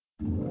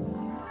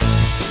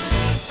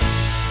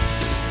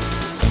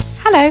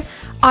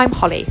I'm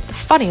Holly, the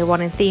funnier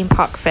one in theme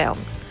park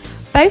films.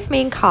 Both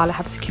me and Carla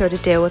have secured a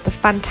deal with the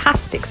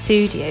fantastic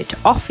Sudio to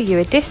offer you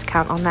a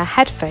discount on their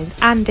headphones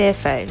and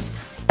earphones,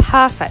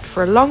 perfect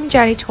for a long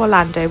journey to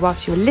Orlando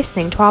whilst you are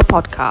listening to our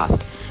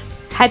podcast.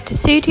 Head to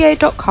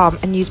Sudio.com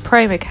and use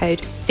promo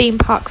code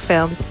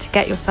ThemeParkFilms to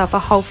get yourself a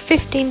whole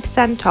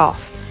 15%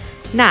 off.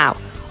 Now,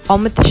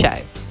 on with the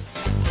show.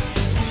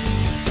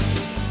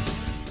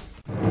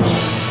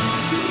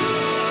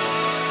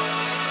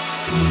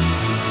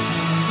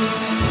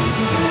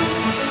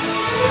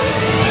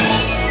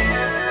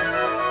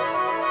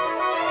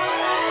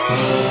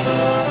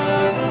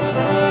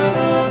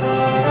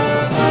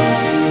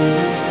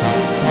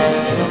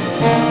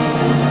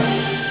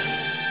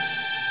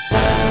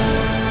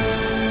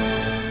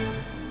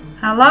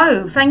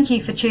 Hello, thank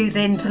you for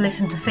choosing to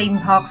listen to Theme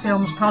Park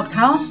Films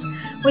podcast.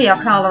 We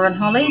are Carla and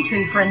Holly,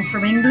 two friends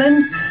from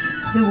England,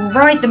 who will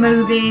ride the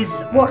movies,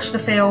 watch the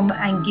film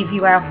and give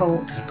you our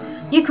thoughts.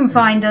 You can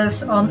find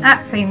us on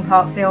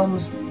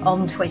 @ThemeParkFilms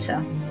on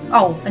Twitter.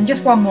 Oh, and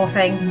just one more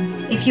thing.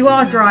 If you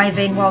are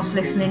driving whilst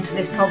listening to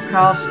this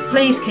podcast,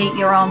 please keep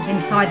your arms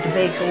inside the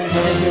vehicle for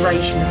the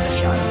duration of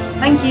the show.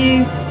 Thank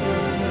you.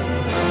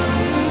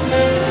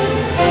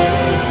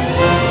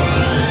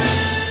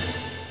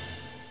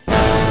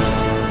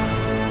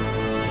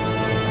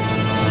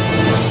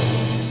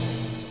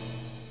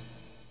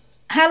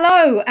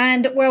 Hello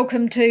and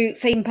welcome to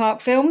Theme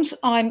Park Films.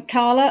 I'm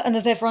Carla and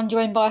as ever I'm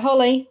joined by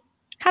Holly.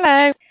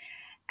 Hello.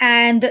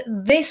 And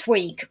this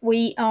week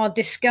we are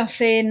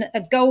discussing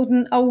a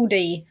golden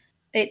oldie.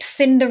 It's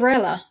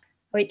Cinderella,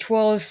 which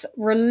was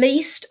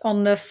released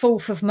on the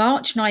 4th of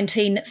March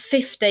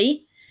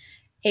 1950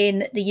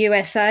 in the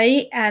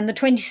USA and the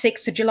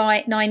 26th of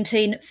July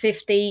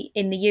 1950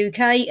 in the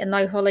UK. And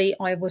no, Holly,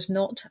 I was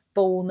not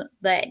born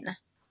then.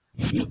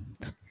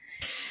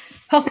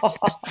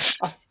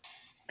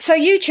 So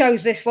you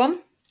chose this one.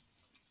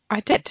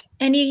 I did.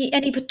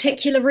 Any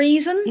particular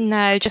reason?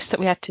 No, just that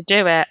we had to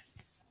do it.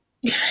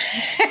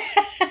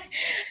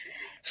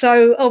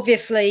 So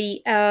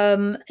obviously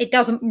it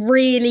doesn't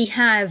really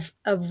have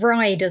a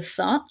ride as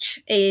such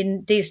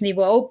in Disney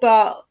World,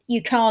 but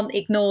you can't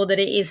ignore that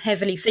it is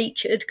heavily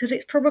featured because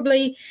it's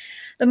probably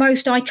the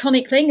most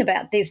iconic thing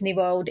about Disney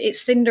World. It's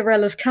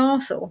Cinderella's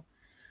castle.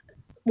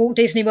 Walt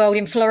Disney World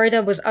in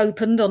Florida was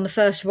opened on the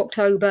 1st of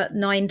October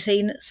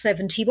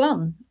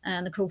 1971,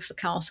 and of course the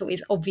castle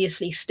is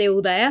obviously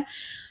still there.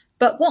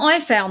 But what I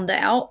found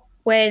out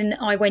when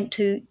I went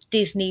to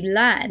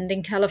Disneyland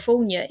in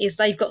California is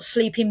they've got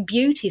Sleeping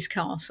Beauty's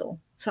castle.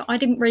 So I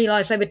didn't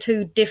realise they were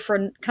two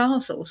different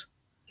castles.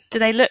 Do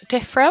they look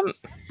different?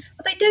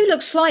 But they do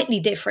look slightly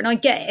different, I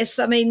guess.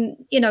 I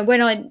mean, you know,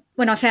 when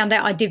I found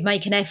out, I did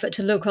make an effort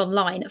to look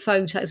online at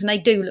photos, and they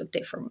do look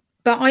different.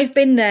 But I've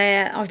been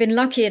there. I've been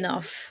lucky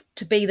enough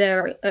to be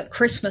there at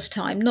Christmas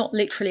time, not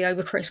literally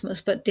over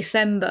Christmas, but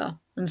December,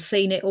 and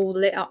seen it all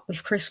lit up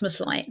with Christmas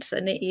lights,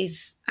 and it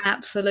is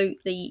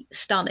absolutely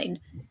stunning.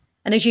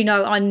 And as you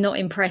know, I'm not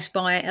impressed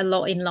by it a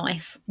lot in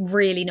life,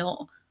 really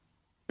not.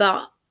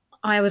 But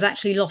I was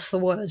actually lost for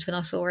words when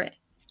I saw it.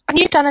 And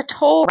you've done a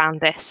tour around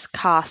this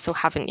castle,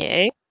 haven't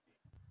you?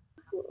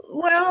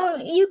 Well,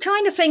 you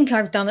kind of think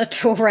I've done a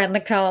tour around the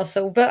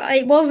castle, but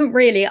it wasn't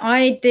really.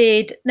 I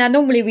did. Now,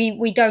 normally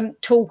we don't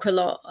talk a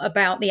lot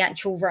about the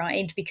actual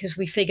ride because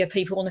we figure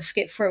people want to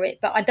skip through it,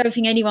 but I don't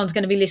think anyone's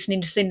going to be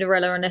listening to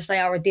Cinderella unless they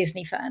are a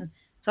Disney fan.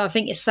 So I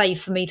think it's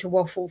safe for me to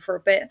waffle for a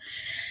bit.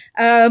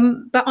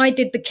 But I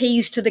did the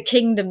Keys to the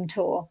Kingdom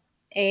tour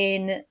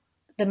in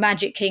the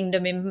Magic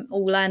Kingdom in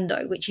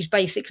Orlando, which is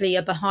basically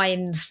a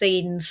behind the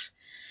scenes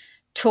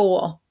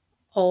tour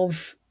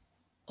of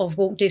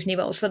Walt Disney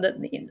World, so that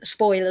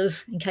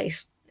spoilers in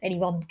case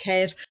anyone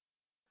cares.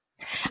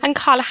 And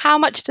Carla, how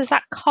much does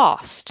that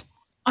cost?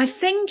 I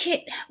think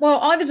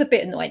I was a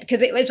bit annoyed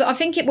because I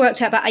think it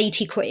worked out about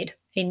 80 quid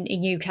in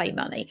UK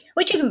money,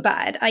 which isn't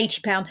bad,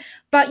 £80,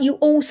 but you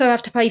also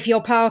have to pay for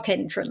your park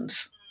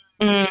entrance.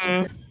 So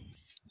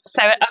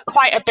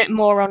quite a bit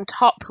more on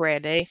top,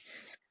 really.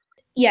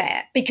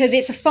 Yeah, because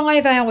it's a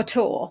 5-hour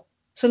tour.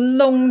 It's a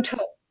long tour.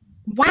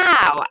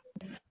 Wow.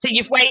 So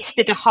you've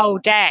wasted a whole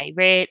day,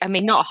 really. I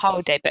mean, not a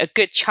whole day, but a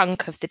good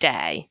chunk of the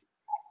day.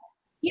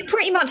 You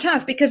pretty much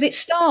have, because it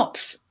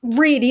starts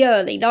really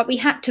early. Like, we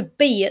had to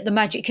be at the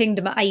Magic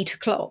Kingdom at 8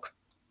 o'clock.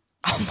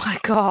 Oh my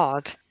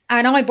God.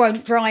 And I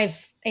won't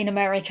drive in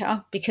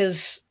America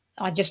because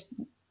I just,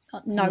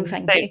 no,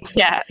 thank you.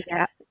 Yeah.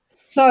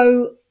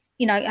 So,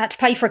 you know, I had to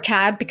pay for a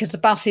cab because the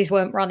buses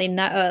weren't running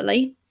that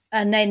early.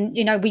 And then,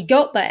 you know, we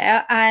got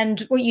there, and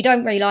what you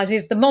don't realise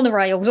is the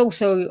monorails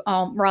also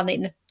aren't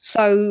running.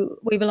 So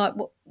we were like,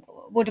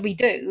 what do we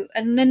do?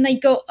 And then they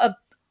got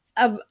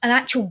an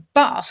actual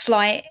bus,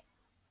 like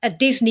a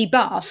Disney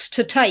bus,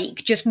 to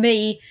take just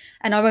me.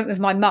 And I went with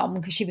my mum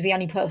because she was the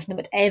only person that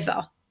would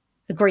ever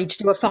agreed to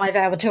do a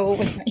 5-hour tour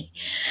with me.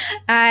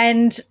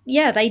 And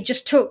yeah, they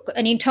just took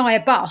an entire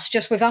bus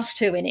just with us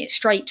two in it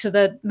straight to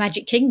the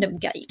Magic Kingdom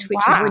gate, which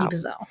was really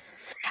bizarre.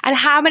 And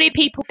how many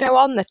people go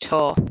on the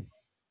tour?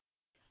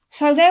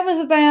 So there was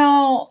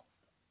about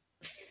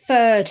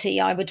 30,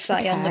 I would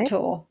say, on the Okay.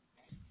 tour.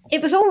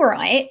 It was all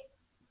right,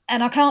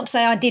 and I can't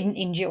say I didn't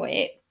enjoy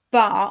it,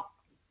 but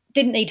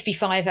didn't need to be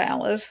 5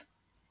 hours.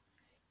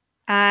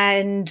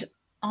 And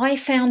I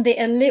found it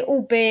a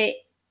little bit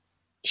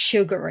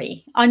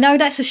sugary. I know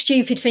that's a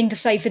stupid thing to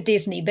say for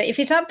Disney, but if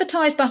it's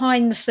advertised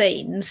behind the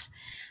scenes,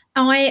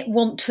 I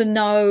want to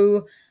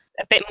know.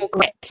 A bit more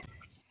grit.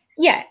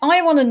 Yeah,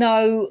 I want to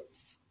know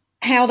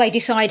how they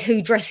decide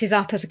who dresses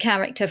up as a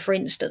character, for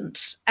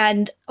instance.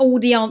 And all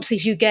the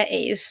answers you get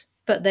is,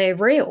 but they're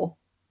real.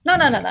 No,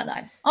 no, no, no, no.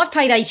 I've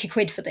paid 80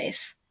 quid for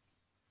this.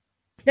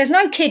 There's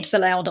no kids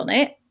allowed on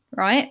it,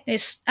 right?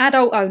 It's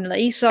adult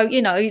only. So,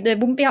 they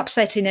wouldn't be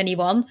upsetting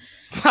anyone,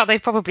 Well, they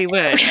probably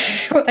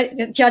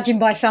would. judging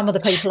by some of the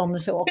people on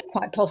the tour,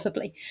 quite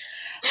possibly.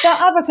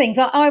 But other things,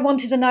 I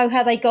wanted to know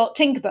how they got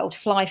Tinkerbell to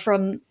fly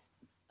from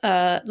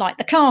like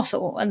the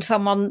castle, and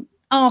someone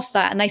asked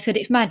that, and they said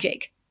it's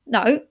magic.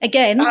 No,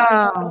 again,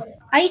 Oh,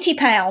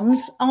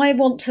 £80. I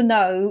want to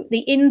know the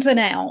ins and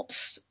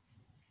outs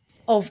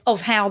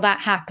of how that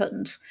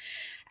happens,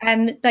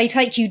 and they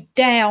take you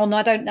down.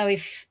 I don't know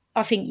if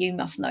I think you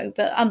must know,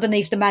 but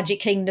underneath the Magic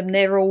Kingdom,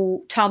 they're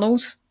all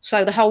tunnels,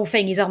 so the whole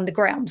thing is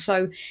underground.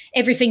 So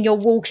everything you're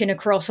walking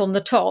across on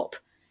the top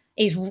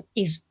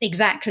is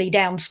exactly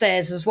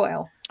downstairs as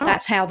well. oh,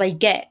 That's how they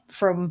get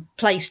from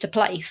place to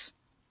place,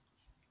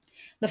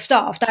 the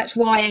staff. That's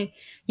why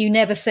you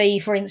never see,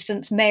 for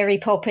instance, Mary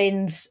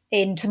Poppins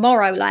in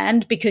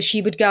Tomorrowland, because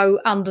she would go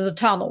under the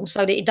tunnel so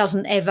that it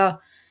doesn't ever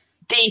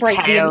break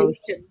the details.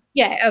 illusion,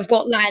 yeah, of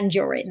what land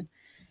you're in.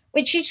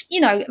 Which is,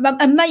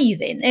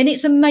 amazing. And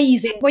it's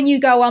amazing when you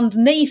go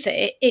underneath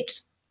it,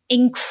 it's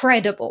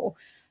incredible.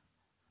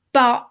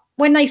 But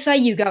when they say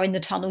you go in the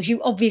tunnels,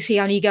 you obviously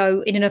only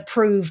go in an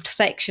approved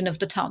section of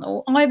the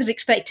tunnel. I was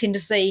expecting to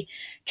see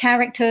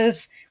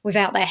characters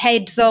without their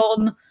heads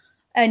on,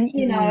 and,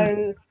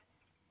 Mm.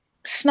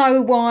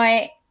 Snow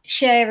White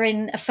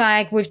sharing a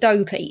fag with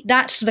Dopey.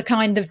 That's the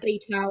kind of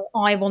detail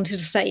I wanted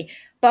to see.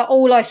 But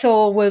all I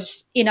saw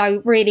was,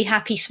 really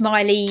happy,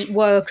 smiley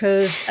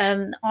workers,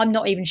 and I'm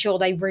not even sure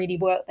they really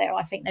worked there.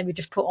 I think they were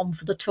just put on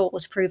for the tour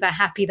to prove how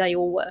happy they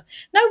all were.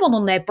 No one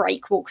on their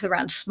break walks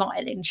around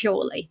smiling,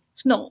 surely.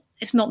 It's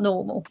not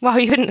normal. Well,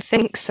 you wouldn't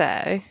think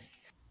so.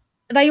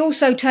 They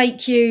also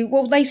take you,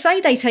 well, they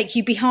say they take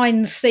you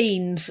behind the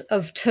scenes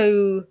of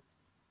two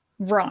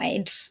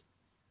rides,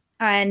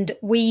 and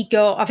we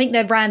got, I think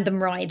they're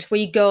random rides.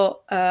 We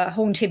got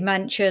Haunted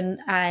Mansion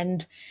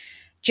and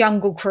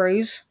Jungle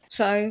Cruise.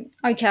 So,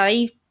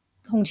 okay,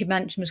 Haunted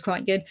Mansion was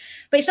quite good.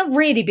 But it's not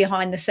really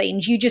behind the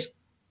scenes. You just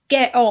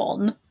get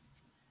on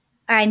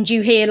and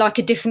you hear like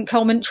a different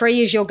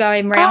commentary as you're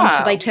going round.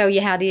 So they Oh, tell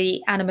you how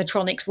the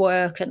animatronics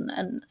work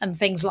and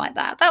things like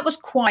that. That was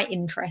quite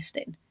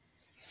interesting.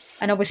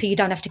 And obviously, you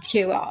don't have to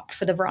queue up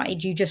for the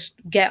ride. You just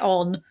get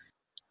on.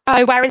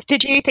 oh. Whereas,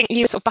 did you think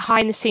you were sort of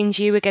behind the scenes?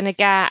 You were going to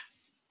get,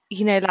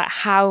 like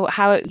how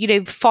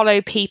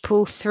follow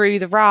people through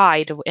the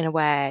ride in a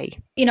way.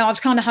 I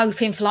was kind of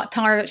hoping for like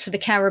Pirates of the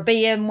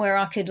Caribbean, where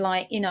I could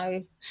like,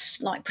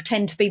 like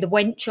pretend to be the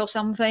wench or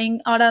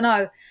something. I don't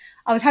know.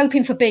 I was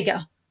hoping for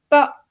bigger,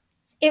 but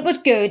it was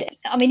good.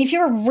 I mean, if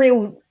you're a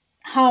real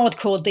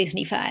hardcore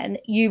Disney fan,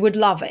 you would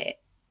love it.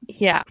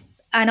 Yeah.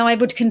 And I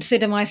would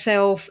consider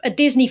myself a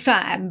Disney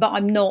fan, but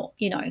I'm not,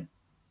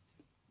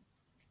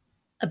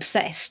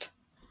 obsessed.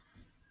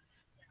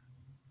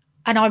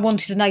 And I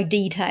wanted to know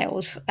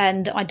details,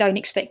 and I don't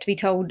expect to be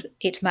told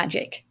it's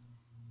magic.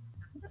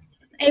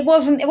 It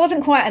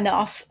wasn't quite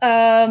enough.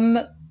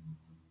 And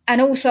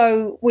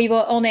also we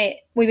were on it,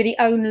 we were the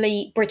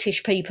only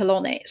British people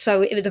on it,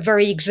 so it was a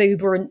very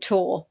exuberant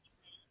tour.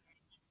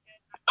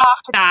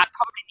 After that,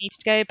 probably need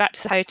to go back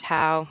to the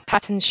hotel,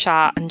 curtains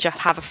shut, and just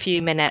have a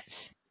few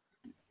minutes.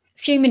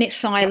 A few minutes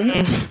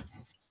silence Mm.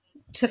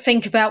 to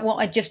think about what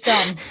I'd just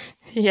done.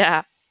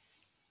 Yeah.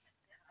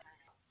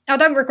 I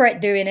don't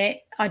regret doing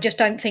it. I just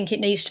don't think it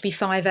needs to be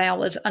 5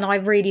 hours, and I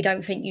really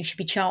don't think you should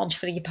be charged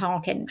for your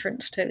park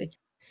entrance too.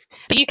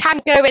 But you can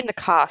go in the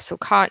castle,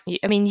 can't you?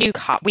 I mean, you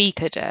can't, we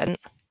couldn't,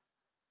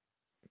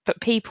 but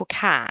people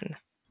can.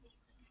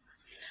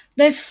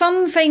 There's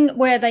something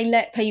where they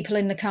let people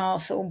in the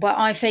castle, but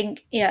I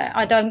think, yeah,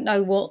 I don't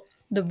know what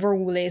the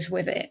rule is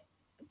with it.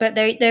 But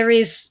there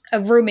is a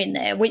room in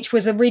there which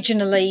was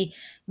originally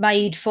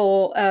made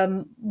for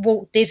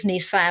Walt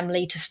Disney's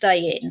family to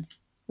stay in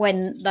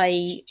when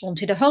they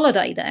wanted a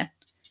holiday there.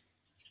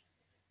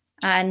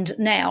 And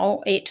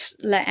now it's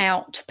let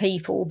out to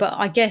people, but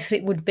I guess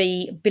it would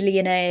be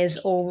billionaires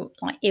or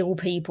like ill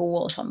people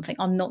or something.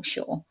 I'm not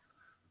sure.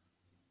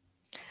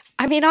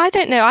 I mean, I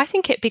don't know. I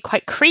think it'd be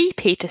quite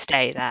creepy to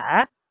stay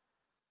there.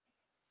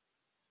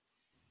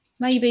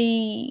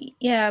 Maybe,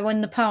 yeah,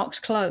 when the park's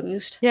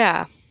closed.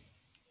 Yeah,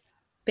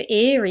 Bit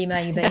eerie, yeah,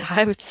 maybe.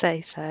 I would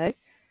say so.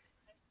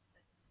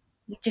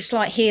 You just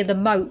like hear the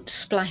moat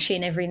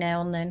splashing every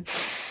now and then.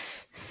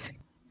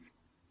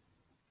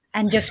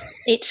 And just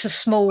It's a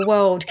Small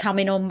World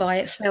coming on by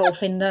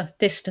itself in the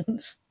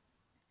distance.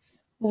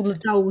 All the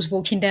dolls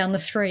walking down the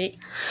street.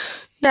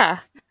 Yeah.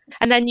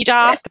 And then you'd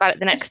ask about it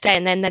the next day,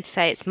 and then they'd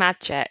say it's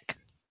magic.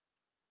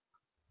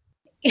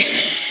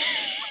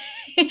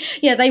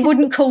 Yeah, they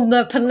wouldn't call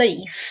the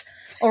police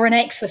or an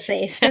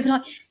exorcist. They'd be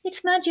like,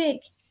 it's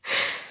magic.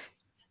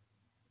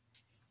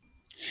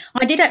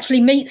 I did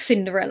actually meet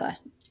Cinderella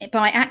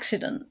by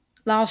accident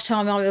last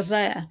time I was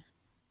there.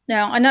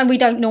 Now, I know we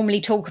don't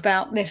normally talk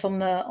about this on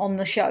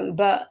the show,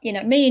 but you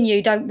know, me and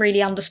you don't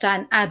really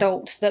understand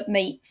adults that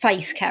meet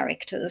face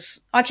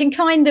characters. I can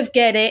kind of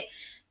get it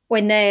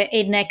when they're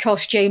in their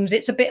costumes.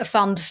 It's a bit of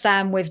fun to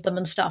stand with them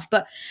and stuff,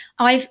 but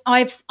I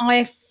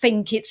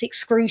think it's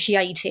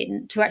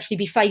excruciating to actually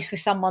be faced with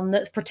someone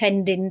that's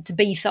pretending to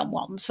be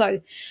someone.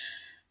 So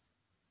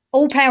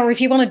all power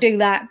if you want to do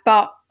that,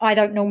 but I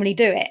don't normally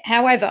do it.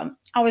 However,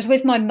 I was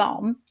with my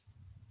mum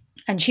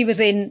and she was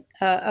in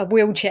a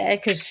wheelchair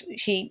because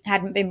she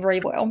hadn't been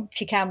very well.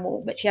 She can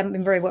walk, but she hadn't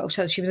been very well,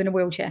 so she was in a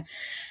wheelchair.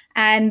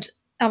 And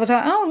I was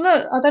like, oh,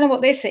 look, I don't know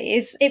what this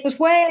is. It was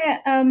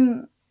where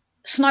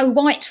Snow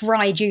White's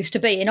ride used to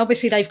be, and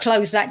obviously they've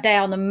closed that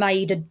down and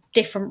made a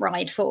different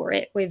ride for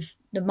it with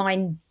the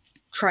Mine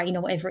Train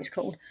or whatever it's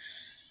called.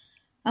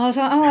 I was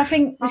like, oh, I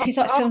think this is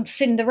like some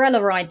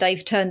Cinderella ride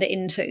they've turned it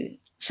into.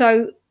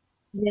 So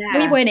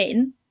we went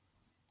in,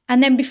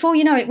 and then before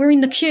you know it, we're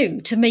in the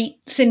queue to meet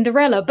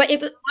Cinderella. But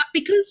it was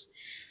because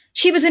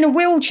she was in a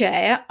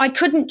wheelchair, I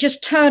couldn't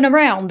just turn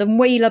around and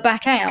wheel her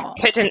back out.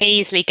 Couldn't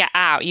easily get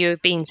out. You were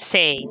being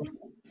seen.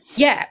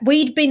 Yeah,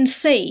 we'd been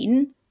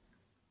seen,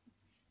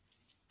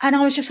 and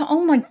I was just like,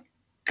 oh my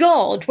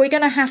God, we're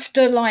going to have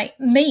to like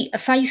meet a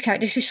face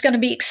character. This is going to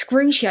be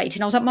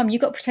excruciating. I was like, Mum,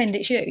 you've got to pretend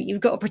it's you.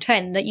 You've got to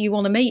pretend that you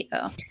want to meet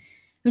her.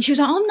 And she was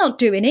like, I'm not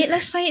doing it.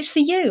 Let's say it's for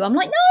you. I'm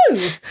like,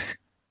 no,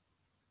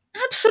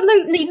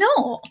 absolutely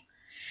not.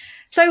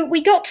 So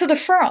we got to the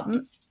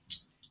front,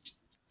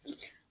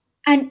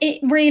 and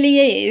it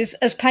really is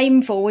as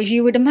painful as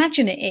you would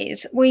imagine it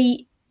is.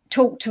 We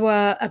talked to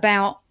her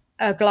about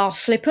her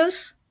glass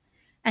slippers,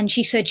 and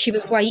she said she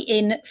was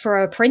waiting for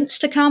her prince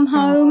to come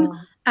home.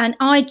 And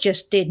I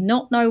just did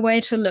not know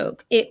where to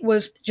look. It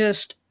was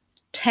just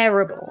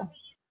terrible.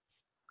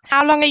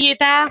 How long are you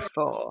there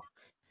for?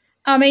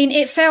 I mean,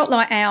 it felt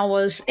like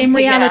hours. In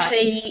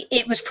reality,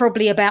 it was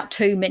probably about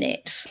 2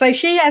 minutes. So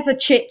she has a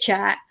chit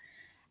chat,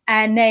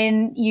 and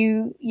then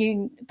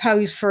you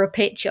pose for a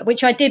picture,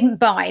 which I didn't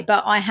buy,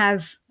 but I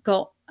have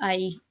got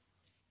a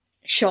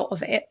shot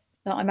of it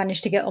that I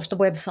managed to get off the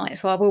website,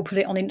 so I will put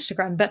it on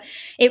Instagram. But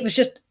it was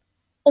just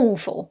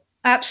awful,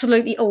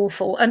 absolutely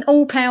awful. And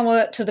all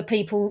power to the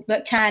people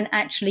that can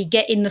actually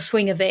get in the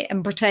swing of it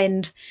and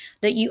pretend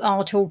that you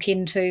are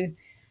talking to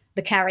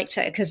the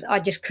character, because I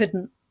just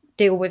couldn't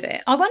deal with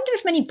it. I wonder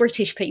if many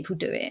British people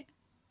do it.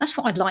 That's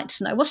what I'd like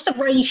to know. What's the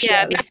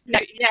ratio?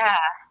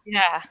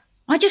 Yeah.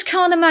 I just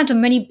can't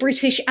imagine many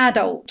British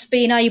adults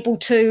being able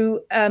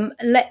to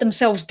let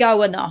themselves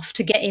go enough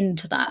to get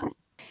into that.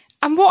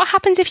 And what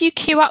happens if you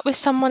queue up with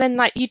someone and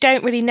like you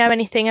don't really know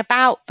anything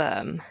about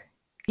them?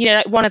 You know,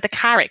 like one of the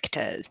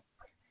characters.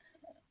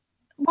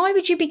 Why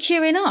would you be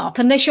queuing up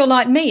unless you're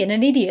like me and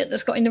an idiot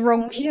that's got in the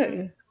wrong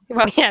queue?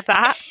 Well, yeah,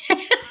 that.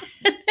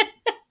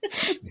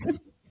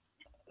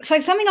 So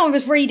something I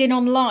was reading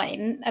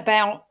online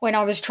about when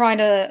I was trying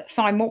to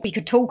find what we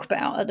could talk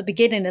about at the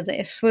beginning of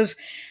this was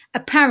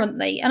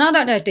apparently, and I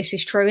don't know if this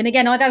is true, and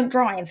again, I don't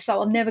drive,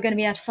 so I'm never going to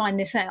be able to find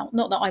this out.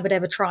 Not that I would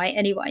ever try it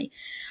anyway.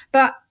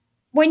 But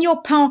when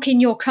you're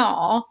parking your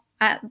car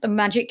at the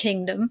Magic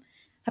Kingdom,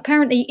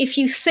 apparently if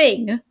you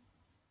sing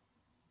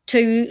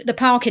to the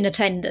parking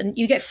attendant,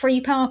 you get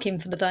free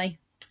parking for the day.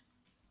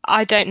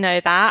 I don't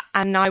know that,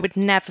 and I would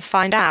never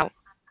find out.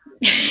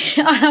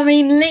 I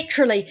mean,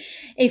 literally,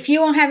 if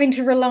you are having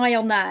to rely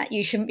on that,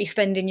 you shouldn't be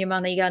spending your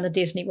money going to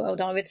Disney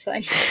World, I would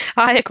say.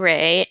 I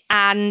agree,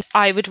 and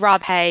I would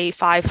rather pay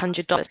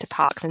 $500 to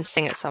park than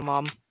sing at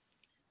someone.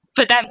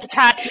 For them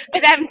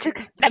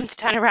to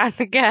turn around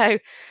and go,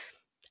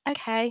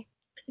 okay.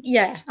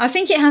 Yeah, I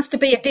think it has to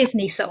be a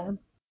Disney song.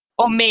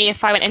 Or me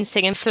if I went and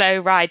singing Flow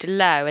Ride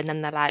Low, and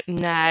then they're like,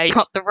 no, you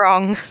got the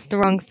wrong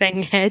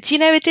thing here. Do you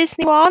know a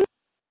Disney one?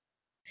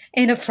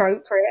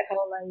 Inappropriate,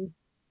 Holly.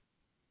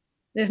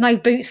 There's no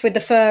boots with the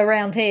fur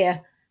around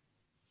here.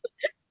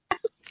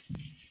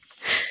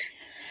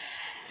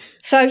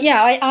 So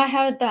yeah, I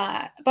heard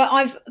that,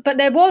 but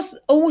there was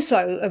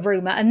also a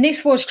rumor, and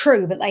this was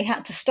true, but they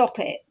had to stop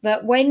it.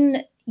 That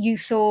when you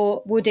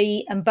saw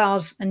Woody and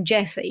Buzz and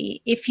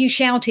Jessie, if you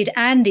shouted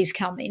 "Andy's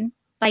coming,"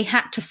 they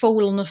had to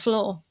fall on the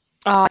floor.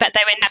 Oh, I bet they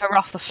were never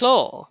off the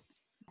floor.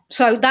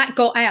 So that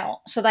got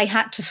out, so they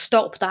had to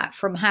stop that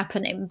from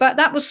happening. But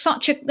that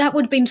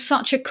would have been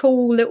such a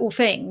cool little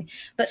thing.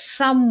 But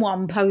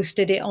someone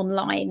posted it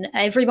online.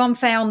 Everyone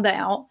found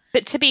out.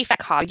 But to be fair,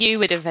 Carl, you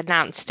would have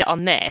announced it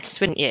on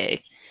this, wouldn't you?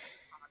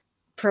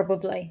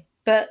 Probably.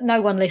 But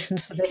no one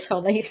listens to this,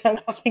 Holly, so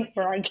I think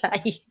we're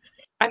okay.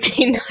 I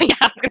mean, yeah,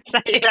 I was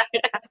going to say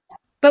that.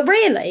 But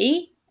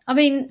really, I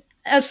mean,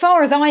 as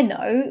far as I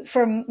know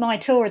from my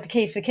tour of the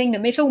Keys to the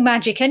Kingdom, it's all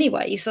magic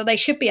anyway, so they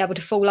should be able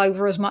to fall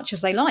over as much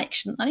as they like,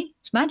 shouldn't they?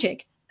 It's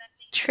magic.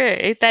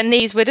 True, their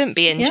knees wouldn't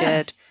be Yeah.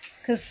 injured.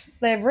 because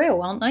they're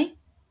real, aren't they?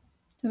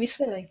 Don't be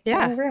silly. They're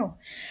Yeah. all real.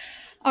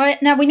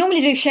 Now, we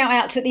normally do shout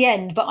outs at the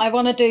end, but I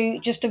want to do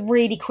just a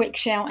really quick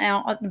shout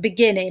out at the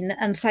beginning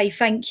and say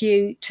thank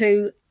you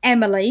to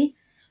Emily,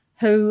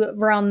 who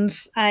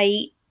runs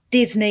a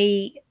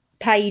Disney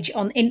page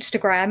on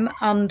Instagram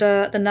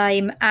under the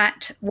name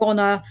at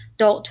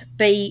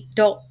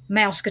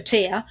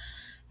wanna.b.mouseketeer,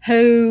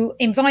 who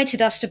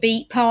invited us to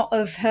be part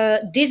of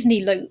her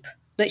Disney loop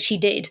that she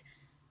did.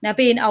 Now,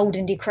 being old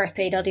and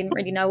decrepit, I didn't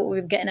really know what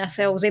we were getting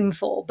ourselves in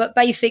for, but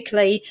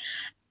basically,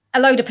 a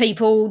load of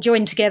people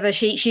joined together.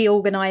 She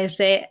organised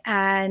it,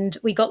 and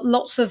we got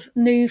lots of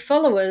new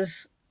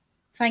followers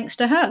thanks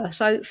to her.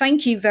 So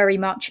thank you very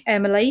much,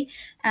 Emily.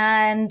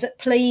 And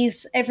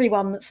please,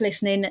 everyone that's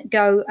listening,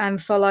 go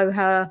and follow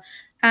her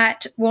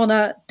at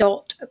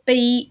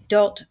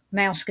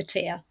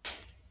wanna.b.mouseketeer.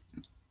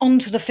 On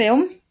to the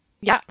film.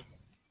 Yeah.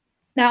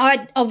 Now,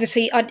 I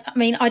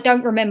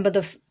don't remember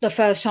the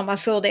first time I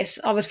saw this.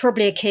 I was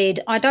probably a kid.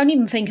 I don't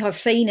even think I've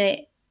seen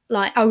it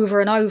like over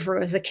and over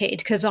as a kid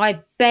because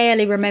I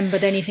barely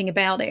remembered anything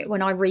about it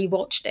when I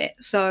rewatched it.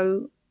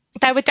 So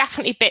There were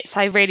definitely bits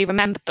I really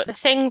remember, but the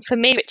thing for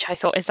me which I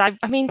thought is, I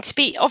mean, to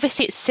be,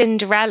 obviously it's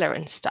Cinderella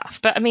and stuff,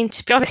 but I mean,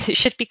 to be honest, it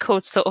should be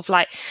called sort of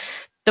like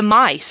The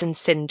Mice and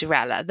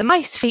Cinderella. The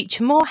mice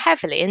feature more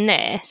heavily in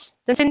this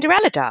than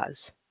Cinderella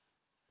does.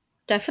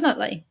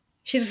 definitely,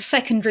 she's a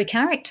secondary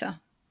character.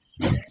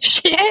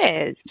 She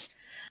is.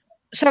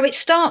 So it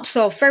starts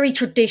off very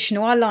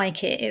traditional. I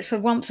like it. It's a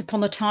once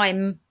upon a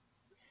time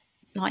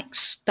like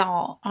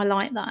start. I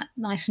like that.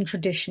 Nice and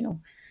traditional.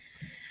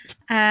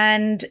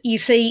 And you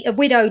see a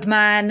widowed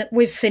man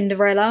with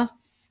Cinderella.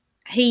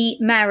 He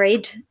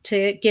married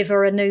to give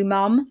her a new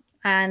mum,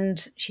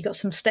 and she got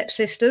some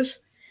stepsisters.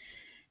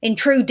 In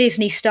true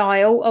Disney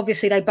style,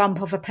 obviously they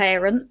bump off a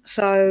parent,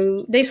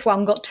 so this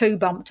one got two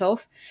bumped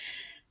off.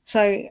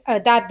 So her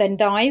dad then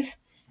dies,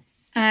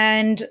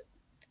 and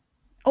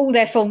all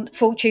their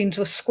fortunes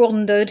were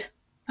squandered,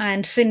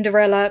 and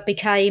Cinderella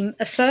became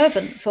a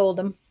servant for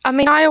them. I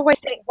mean, I always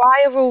think,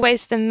 why are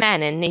always the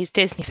men in these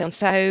Disney films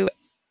so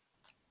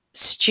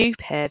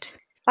stupid?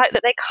 Like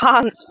that they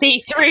can't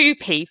see through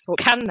people,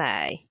 can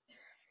they?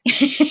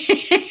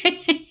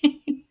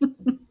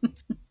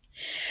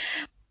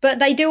 But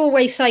they do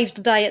always save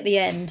the day at the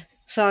end.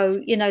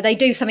 So, they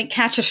do something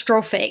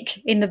catastrophic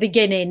in the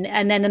beginning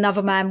and then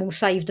another man will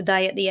save the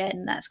day at the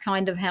end. That's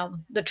kind of how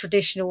the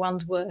traditional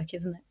ones work,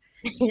 isn't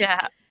it? Yeah.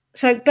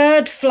 So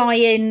birds fly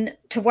in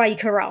to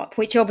wake her up,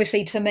 which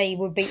obviously to me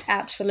would be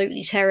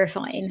absolutely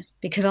terrifying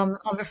because I'm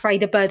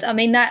afraid of birds. I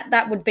mean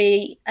that would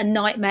be a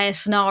nightmare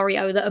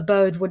scenario that a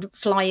bird would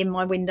fly in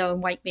my window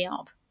and wake me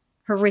up.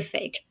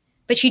 Horrific.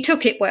 But she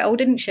took it well,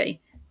 didn't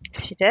she?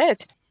 She did.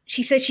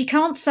 She said she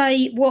can't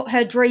say what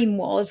her dream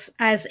was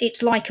as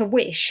it's like a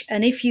wish,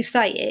 and if you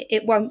say it,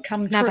 it won't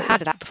come Never true.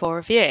 had that before,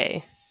 have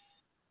you?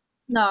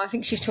 No, I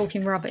think she's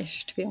talking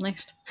rubbish, to be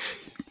honest.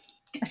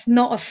 That's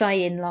not a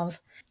saying, love.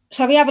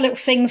 So we have a little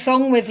sing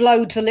song with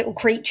loads of little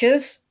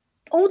creatures.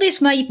 All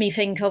this made me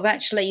think of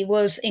actually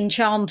was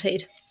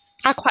Enchanted.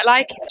 I quite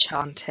like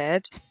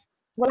Enchanted.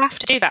 We'll have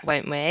to do that,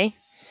 won't we?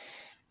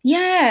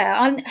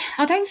 Yeah,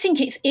 I don't think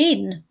it's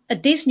in a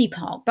Disney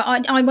park, but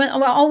I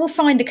will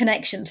find a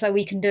connection so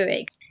we can do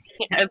it.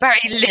 Very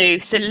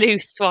loose, a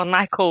loose one,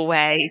 like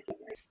always.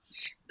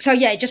 So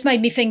yeah, it just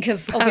made me think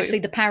of Oh, obviously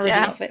the parody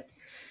yeah. of it.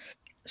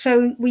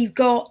 So we've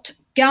got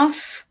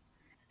Gus,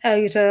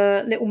 who's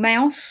a little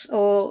mouse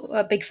or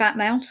a big fat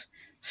mouse,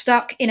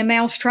 stuck in a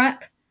mouse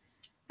trap,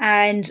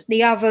 and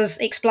the others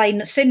explain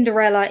that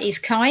Cinderella is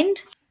kind.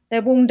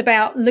 They're warned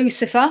about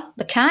Lucifer,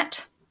 the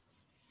cat,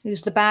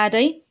 who's the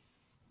baddie.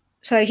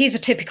 So he's a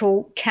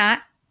typical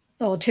cat,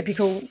 or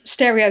typical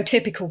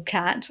stereotypical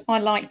cat. I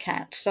like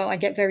cats, so I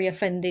get very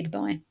offended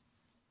by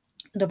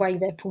the way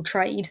they're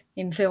portrayed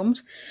in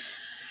films.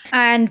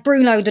 And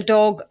Bruno the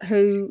dog,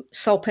 who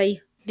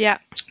soppy. Yeah.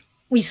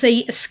 We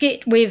see a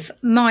skit with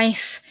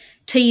mice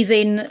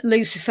teasing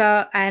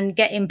Lucifer and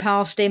getting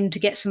past him to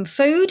get some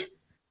food.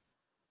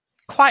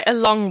 Quite a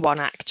long one,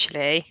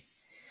 actually.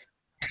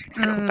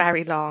 Mm,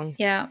 Very long.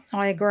 yeah,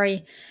 I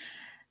agree.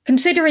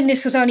 Considering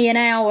this was only an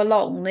hour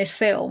long, this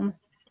film,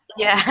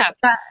 Yeah.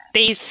 that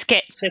These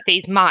skits with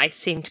these mice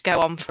seem to go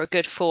on for a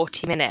good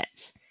 40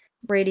 minutes.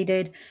 really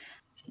did.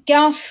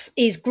 Gus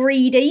is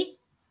greedy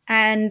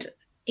and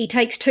he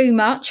takes too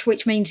much,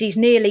 which means he's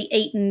nearly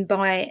eaten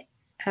by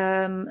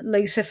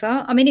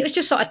Lucifer. I mean, it was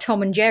just like a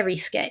Tom and Jerry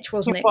sketch,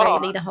 wasn't it,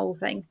 What? really, the whole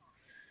thing?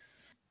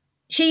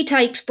 She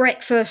takes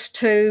breakfast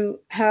to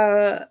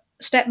her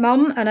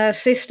stepmom and her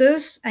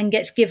sisters and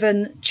gets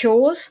given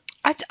chores.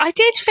 I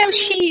did feel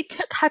she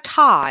took her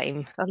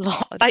time a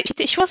lot. Like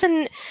she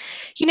wasn't,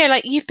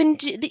 like you've been,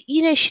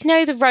 she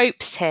know the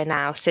ropes here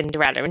now,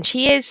 Cinderella, and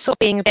she is sort of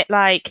being a bit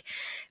like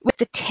with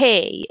the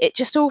tea. It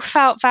just all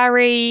felt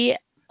very,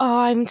 oh,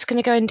 I'm just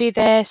going to go and do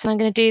this, and I'm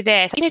going to do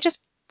this. Just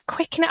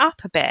quicken it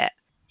up a bit.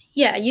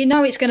 Yeah,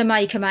 it's going to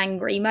make them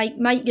angry.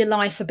 Make your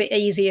life a bit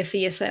easier for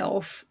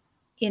yourself.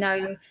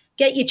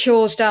 Get your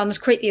chores done as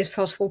quickly as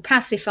possible.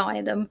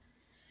 Pacify them.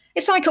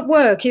 It's like at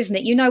work, isn't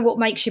it? You know what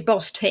makes your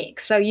boss tick,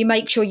 so you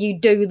make sure you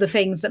do the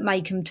things that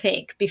make them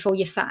tick before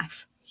you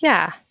faff.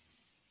 Yeah.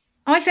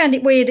 I found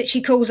it weird that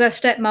she calls her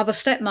stepmother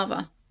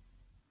stepmother.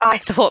 I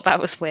thought that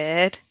was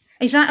weird.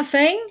 Is that a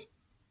thing?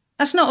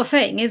 That's not a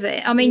thing, is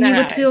it? I mean, you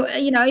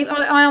No. would,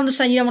 I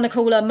understand you don't want to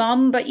call her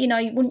mum, but,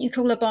 wouldn't you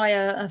call her by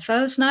a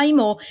first name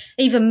or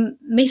even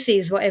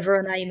Mrs., whatever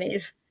her name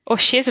is? Or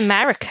she's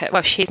American.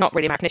 Well, she's not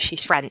really American.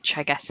 She's French,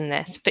 I guess, in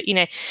this. But, you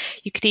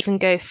could even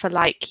go for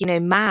like,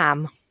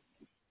 ma'am.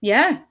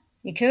 Yeah,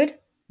 you could.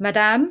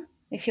 Madame,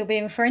 if you're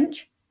being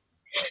French.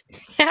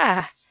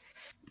 Yeah.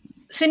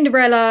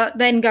 Cinderella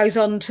then goes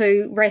on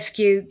to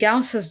rescue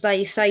Gus, as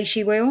they say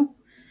she will,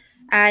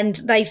 and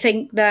they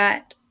think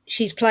that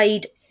she's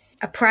played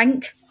a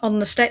prank on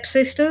the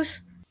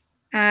stepsisters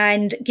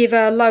and give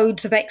her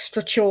loads of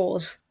extra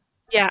chores.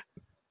 Yeah.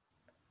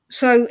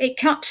 So it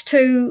cuts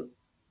to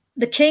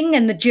the king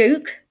and the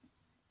duke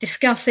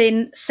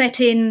discussing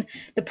setting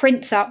the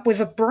prince up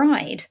with a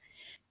bride.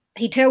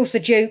 He tells the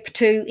duke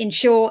to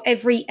ensure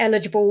every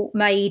eligible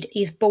maid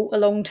is brought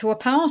along to a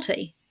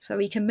party so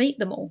he can meet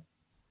them all.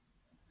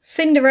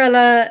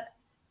 Cinderella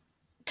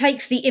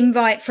takes the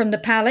invite from the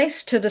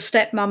palace to the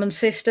stepmom and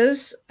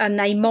sisters, and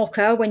they mock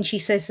her when she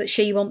says that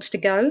she wants to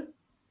go.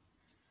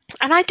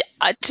 And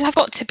I've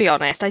got to be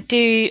honest, I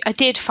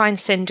did find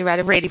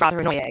Cinderella really rather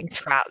annoying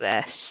throughout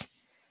this.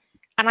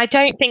 And I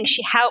don't think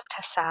she helped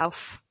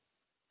herself.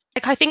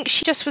 Like, I think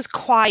she just was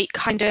quite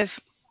kind of,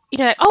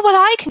 oh, well,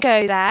 I can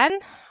go then.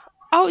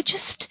 Oh,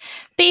 just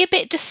be a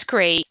bit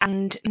discreet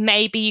and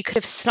maybe you could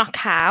have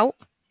snuck out.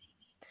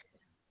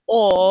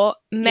 Or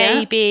Yeah.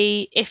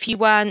 maybe if you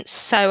weren't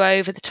so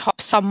over the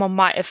top, someone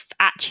might have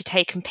actually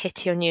taken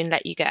pity on you and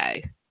let you go.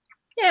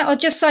 Yeah, I'll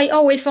just say,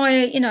 oh, if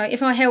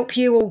I help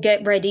you all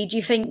get ready, do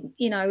you think,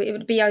 it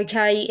would be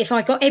okay if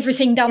I got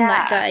everything done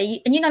that Yeah.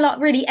 day? And, like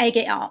really egg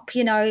it up,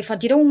 if I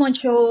did all my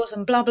chores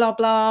and blah, blah,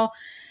 blah.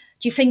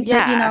 Do you think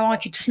that, Yeah. I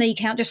could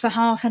sneak out just for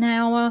half an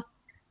hour?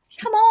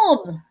 Come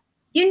on.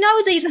 You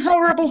know these are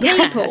horrible Yeah,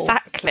 people. They're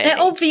exactly.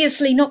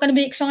 obviously not going to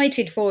be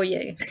excited for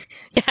you.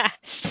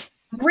 Yes.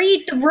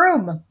 Read the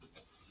room.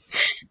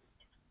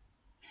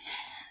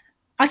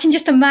 I can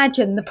just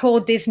imagine the poor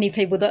Disney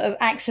people that have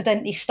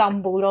accidentally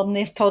stumbled on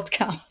this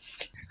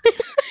podcast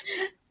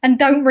and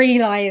don't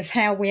realise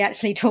how we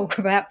actually talk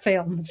about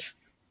films.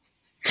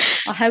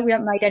 I hope we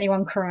haven't made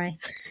anyone cry.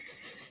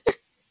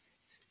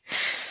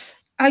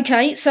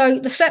 Okay, so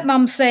the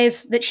stepmom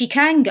says that she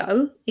can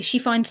go if she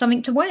finds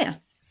something to wear.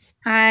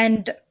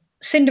 And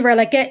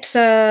Cinderella gets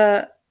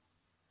her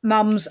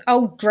mum's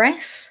old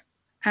dress,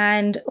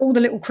 and all the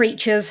little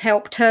creatures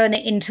help turn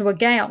it into a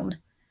gown.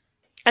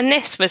 And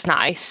this was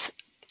nice,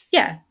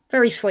 Yeah,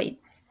 very sweet.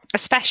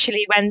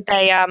 especially when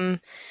they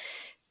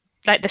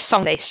like the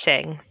song they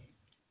sing.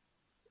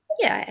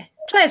 Yeah,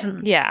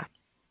 pleasant. Yeah.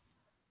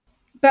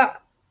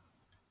 But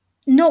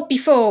not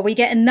before we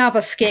get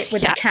another skit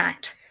with the Yeah.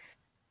 cat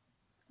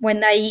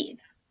when they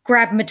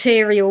grab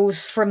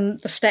materials from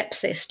the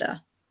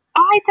stepsister.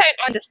 I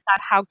don't understand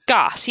how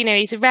Gus,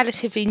 he's a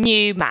relatively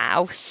new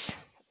mouse,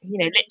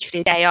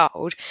 literally a day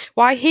old,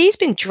 why he's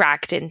been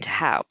dragged in to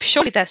help.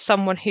 Surely there's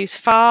someone who's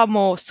far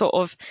more sort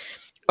of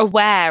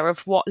aware of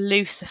what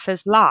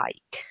Lucifer's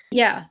like.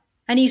 Yeah,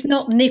 and he's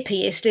not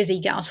nippiest, is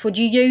he, Gus? Would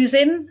you use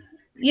him?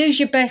 Use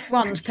your best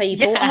ones,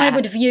 people. I Yeah.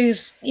 would have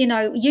used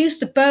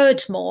the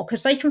birds more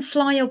because they can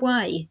fly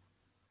away.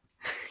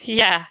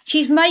 Yeah.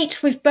 She's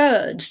mates with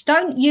birds.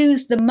 Don't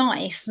use the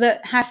mice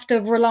that have to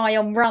rely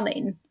on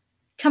running.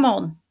 Come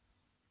on.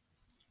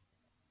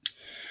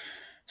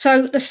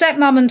 So the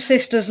stepmom and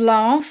sisters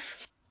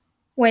laugh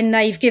when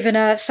they've given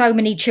her so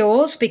many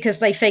chores because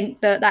they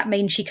think that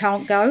means she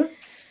can't go.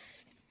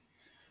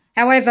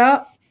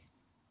 However,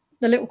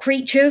 the little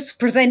creatures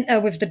present her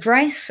with the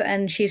dress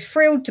and she's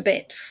thrilled to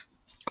bits.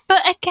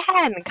 But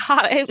again,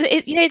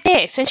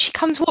 this, when she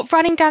comes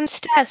running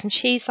downstairs and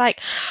she's like,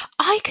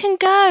 I can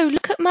go,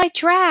 look at my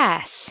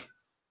dress.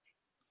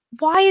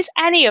 Why is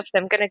any of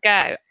them going to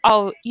go,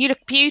 oh, you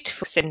look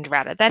beautiful,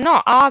 Cinderella? They're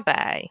not, are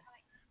they?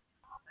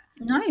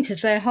 No,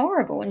 because they're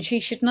horrible and she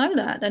should know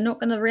that. They're not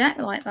going to react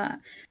like that.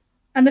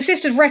 And the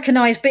sisters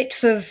recognise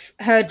bits of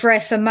her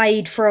dress are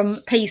made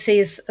from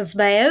pieces of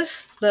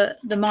theirs that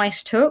the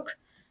mice took.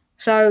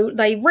 So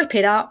they rip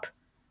it up,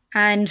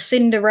 and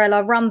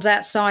Cinderella runs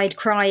outside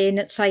crying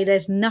and say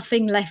there's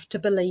nothing left to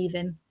believe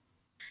in.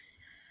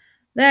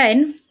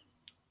 Then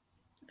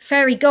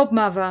Fairy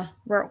Godmother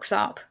rocks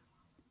up.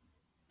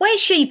 Where's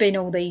she been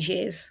all these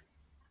years?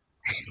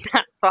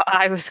 That's what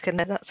I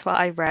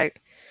wrote.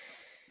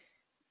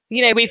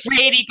 We've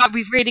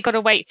really got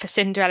to wait for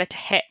Cinderella to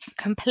hit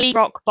complete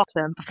rock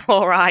bottom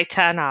before I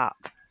turn up.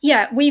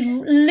 Yeah, we've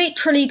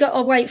literally got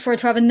to wait for her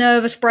to have a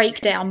nervous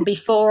breakdown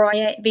before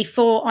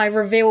I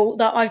reveal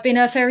that I've been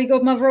her fairy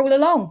godmother all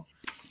along.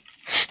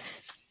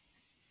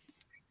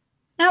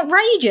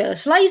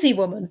 Outrageous, lazy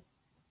woman.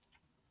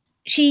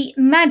 She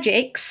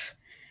magics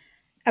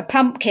a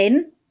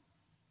pumpkin,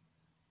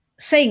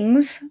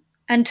 sings,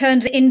 and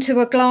turns it into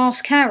a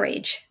glass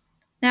carriage.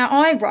 Now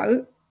I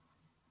wrote,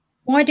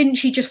 Why didn't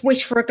she just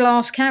wish for a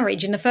glass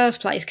carriage in the first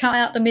place? Cut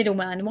out the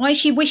middleman. Why is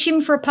she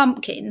wishing for a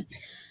pumpkin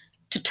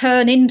to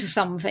turn into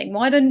something?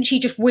 Why didn't she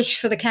just wish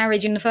for the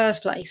carriage in the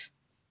first place?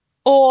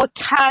 Or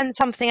turn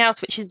something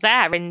else which is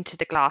there into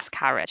the glass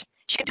carriage.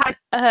 She could turn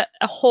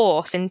a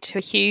horse into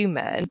a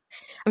human.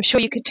 I'm sure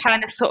you could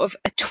turn a sort of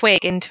a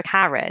twig into a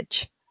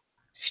carriage.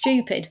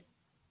 Stupid.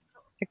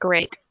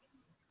 Agreed.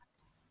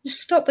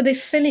 Just stop with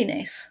this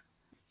silliness.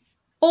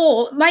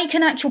 Or make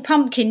an actual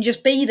pumpkin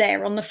just be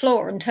there on the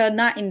floor and turn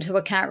that into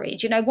a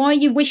carriage. Why are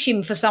you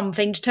wishing for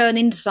something to turn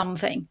into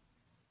something?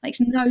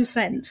 Makes no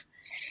sense.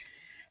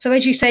 So,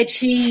 as you said,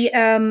 she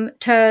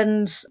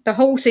turns the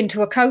horse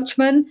into a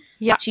coachman.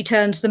 Yeah. She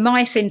turns the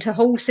mice into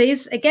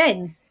horses.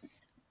 Again,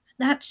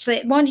 that's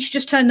it. Why don't you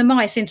just turn the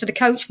mice into the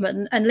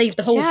coachman and leave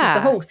the horse as the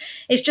Yeah. horse?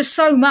 It's just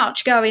so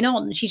much going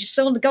on. She's just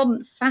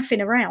gone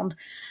faffing around.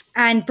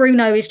 And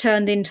Bruno is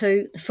turned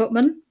into the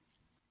footman.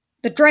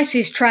 The dress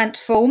is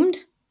transformed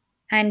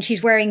and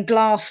she's wearing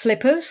glass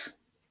slippers.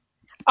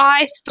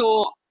 I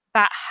thought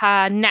that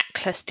her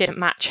necklace didn't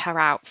match her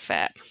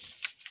outfit.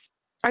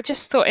 I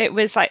just thought it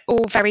was like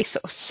all very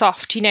sort of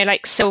soft,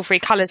 like silvery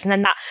colours, and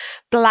then that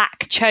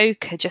black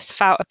choker just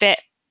felt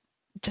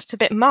just a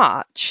bit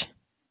much.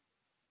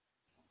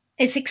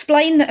 It's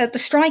explained that at the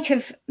strike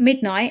of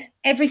midnight,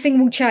 everything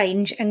will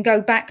change and go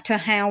back to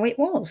how it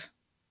was.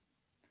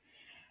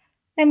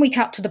 Then we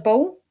cut to the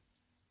ball.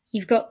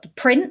 You've got the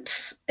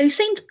prince, who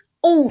seems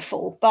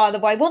awful, by the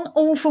way. What an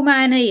awful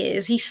man he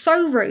is. He's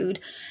so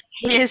rude.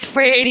 He is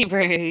really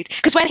rude.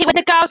 Because when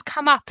the girls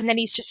come up and then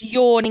he's just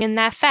yawning in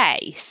their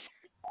face.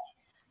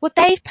 Well,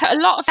 they've put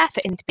a lot of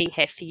effort in to be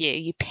here for you,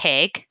 you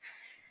pig.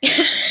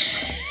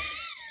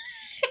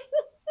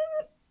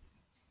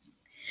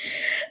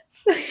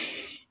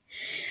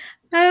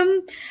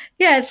 um,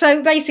 yeah,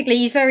 so basically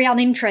he's very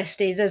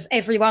uninterested as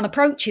everyone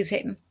approaches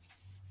him.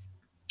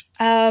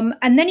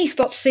 And then he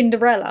spots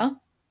Cinderella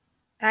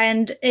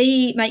and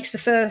he makes the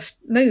first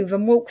move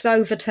and walks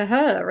over to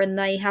her and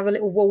they have a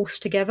little waltz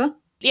together.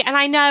 Yeah, and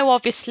I know,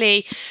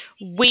 obviously,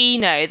 we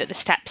know that the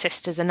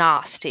stepsisters are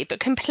nasty,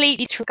 but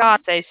completely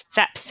disregards those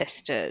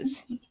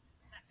stepsisters.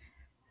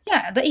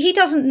 Yeah, that he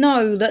doesn't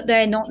know that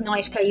they're not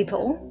nice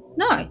people.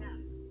 No.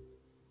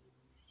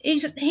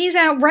 He's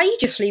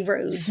outrageously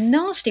rude,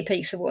 nasty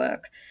piece of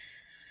work.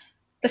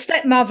 The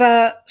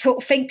stepmother sort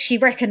of thinks she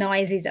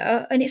recognises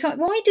her, and it's like,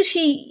 why does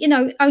she,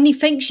 only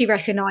think she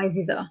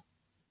recognises her?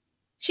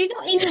 She's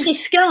not in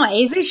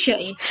disguise, is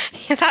she?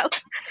 Yeah, that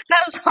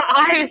was what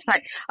I was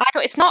like. I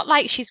thought it's not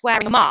like she's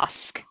wearing a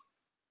mask,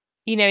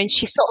 and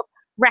she sort of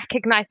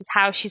recognises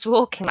how she's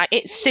walking. Like,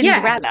 it's Yeah,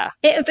 Cinderella.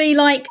 it'd be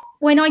like,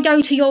 when I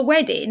go to your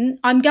wedding,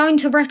 I'm going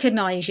to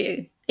recognise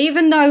you.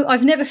 Even though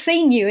I've never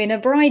seen you in a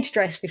bride's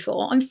dress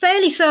before, I'm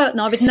fairly certain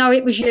I would know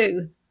it was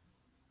you.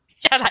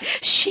 Yeah, like,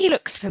 she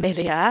looks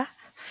familiar.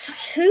 So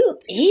who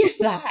is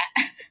that?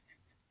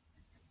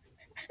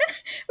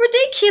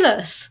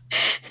 Ridiculous.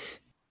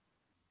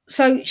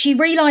 So she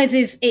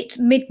realizes it's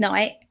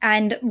midnight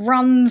and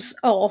runs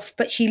off,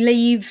 but she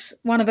leaves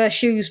one of her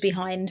shoes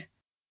behind.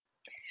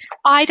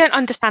 I don't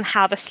understand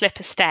how the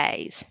slipper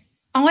stays.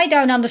 I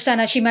don't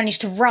understand how she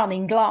managed to run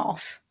in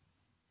glass.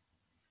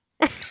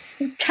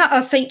 Cut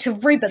her feet to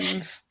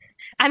ribbons.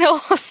 And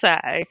also,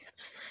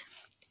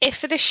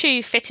 if the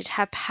shoe fitted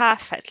her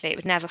perfectly, it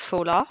would never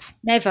fall off.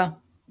 Never.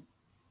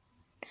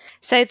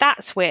 So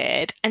that's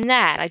weird. And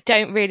then I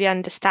don't really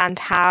understand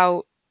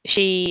how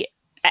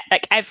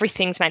like,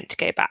 everything's meant to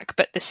go back,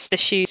 but the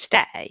shoes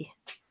stay.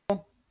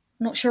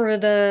 Not sure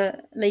of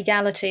the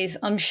legalities.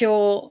 I'm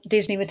sure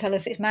Disney would tell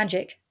us it's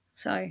magic.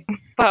 So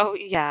Well,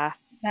 yeah.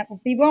 that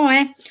would be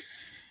why.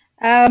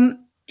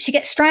 She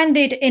gets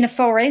stranded in a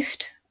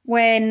forest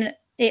when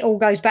it all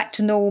goes back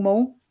to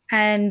normal.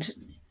 And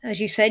as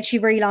you said, she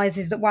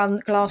realizes that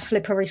one glass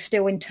slipper is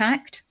still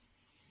intact.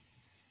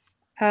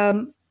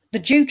 The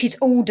Duke is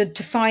ordered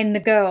to find the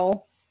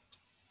girl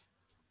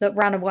that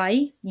ran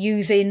away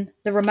using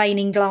the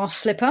remaining glass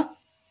slipper.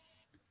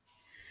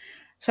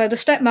 So the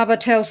stepmother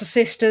tells the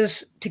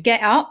sisters to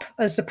get up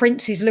as the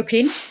prince is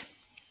looking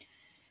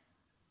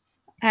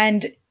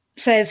and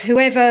says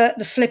whoever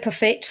the slipper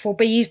fits will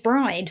be his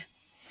bride.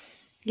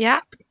 Yeah.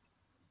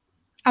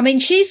 I mean,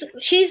 she's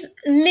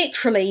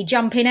literally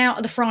jumping out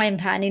of the frying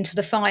pan into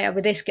the fire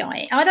with this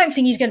guy. I don't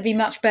think he's going to be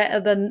much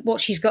better than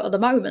what she's got at the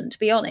moment, to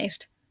be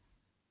honest.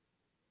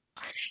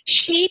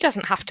 She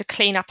doesn't have to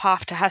clean up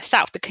after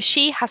herself because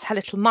she has her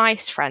little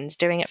mice friends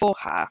doing it for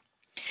her.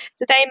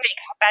 So they make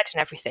her bed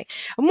and everything.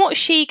 And what is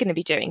she going to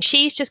be doing?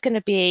 She's just going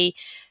to be,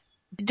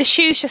 the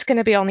shoe's just going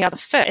to be on the other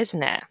foot,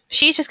 isn't it?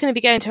 She's just going to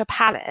be going to a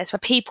palace where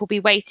people will be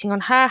waiting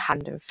on her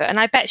hand and foot. And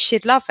I bet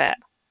she'd love it.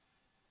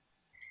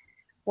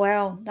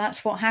 Well,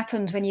 that's what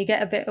happens when you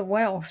get a bit of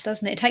wealth,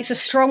 doesn't it? It takes a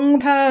strong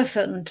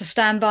person to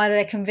stand by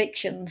their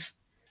convictions.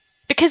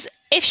 Because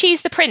if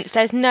she's the prince,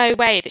 there's no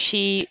way that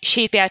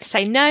she'd be able to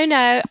say,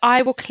 no,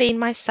 I will clean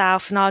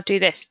myself and I'll do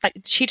this. Like,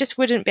 she just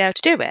wouldn't be able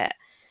to do it.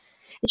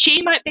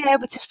 She might be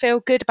able to feel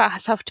good about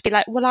herself to be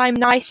like, well, I'm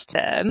nice to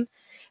them.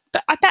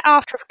 But I bet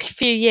after a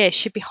few years,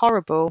 she'd be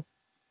horrible.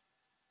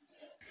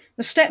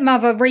 The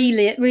stepmother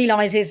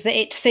realizes that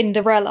it's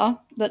Cinderella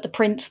that the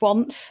prince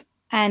wants,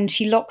 and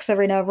she locks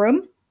her in her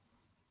room.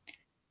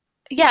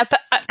 Yeah, but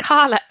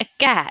Carla,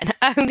 again,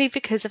 only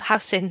because of how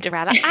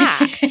Cinderella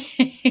acts.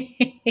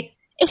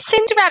 If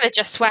Cinderella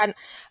just went,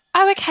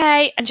 oh,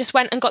 okay, and just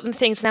went and got them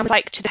things, and then was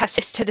like to her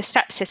sister, the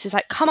stepsisters,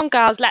 like, come on,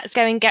 girls, let's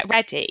go and get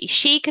ready.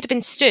 She could have been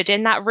stood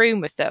in that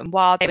room with them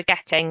while they were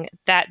getting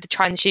the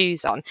trying the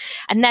shoes on.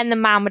 And then the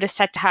man would have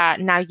said to her,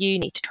 now you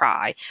need to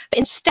try. But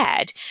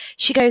instead,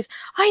 she goes,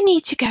 I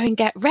need to go and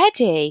get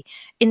ready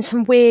in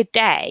some weird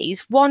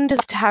days, wanders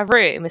off to her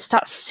room and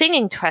starts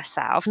singing to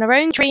herself in her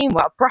own dream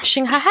while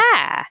brushing her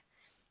hair.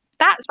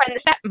 That's when the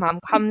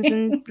stepmom comes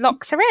and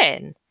locks her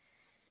in.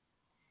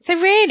 So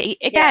really,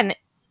 Yeah. again,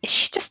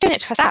 she's just doing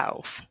it to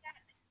herself.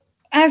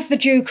 As the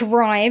Duke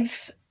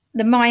arrives,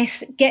 the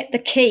mice get the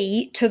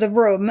key to the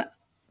room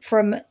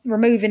from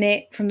removing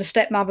it from the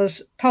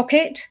stepmother's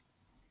pocket.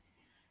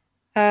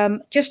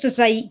 Just as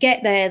they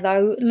get there,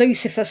 though,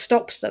 Lucifer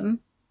stops them,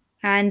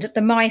 and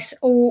the mice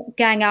all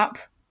gang up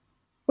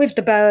with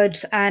the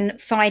birds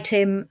and fight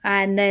him,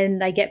 and then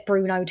they get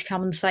Bruno to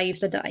come and save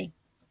the day.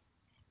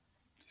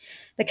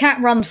 The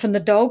cat runs from the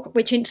dog,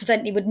 which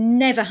incidentally would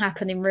never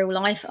happen in real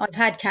life. I've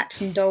had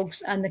cats and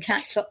dogs, and the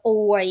cats are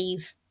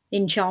always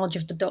in charge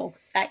of the dog.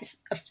 That's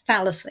a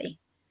fallacy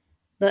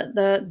that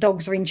the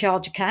dogs are in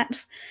charge of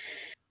cats.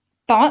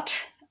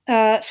 But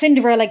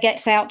Cinderella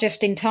gets out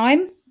just in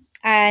time,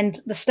 and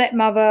the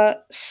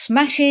stepmother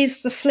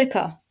smashes the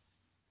slipper.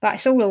 But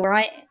it's all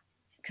right,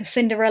 because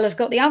Cinderella's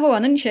got the other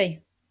one, hasn't she?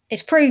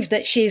 It's proved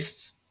that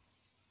she's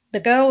the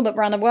girl that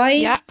ran away.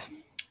 Yep.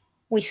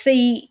 We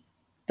see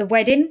the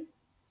wedding.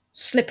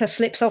 Slipper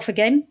slips off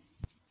again.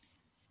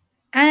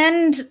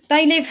 And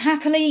they live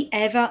happily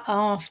ever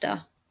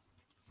after.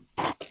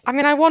 I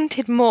mean, I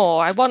wanted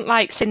more. I want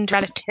like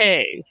Cinderella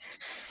 2.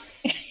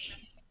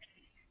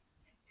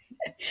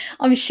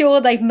 I'm sure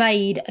they've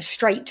made a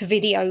straight to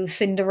video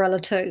Cinderella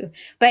 2,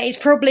 but it's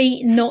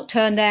probably not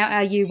turned out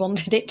how you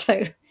wanted it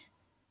to.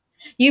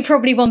 You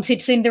probably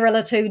wanted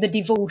Cinderella 2 the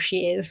divorce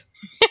years.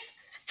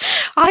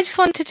 I just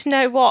wanted to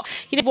know what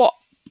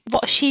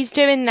she's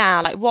doing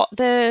now, like what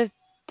the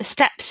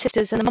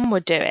stepsisters and the mum were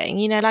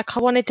doing. Like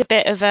I wanted a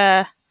bit of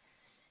I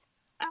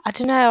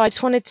don't know, I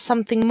just wanted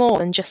something more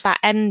than just that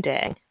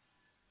ending.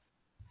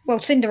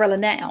 Well, Cinderella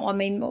now, I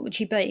mean, what would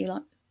she be?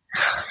 Like,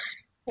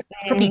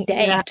 probably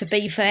dead, Yeah, to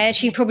be fair.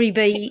 She'd probably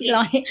be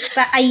like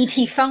about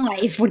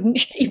 85, wouldn't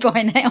she,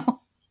 by now?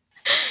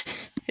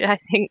 I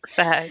think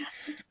so.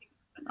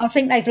 I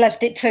think they've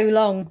left it too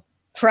long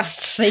for us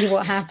to see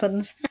what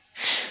happens.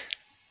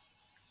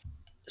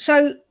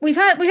 So we've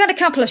had a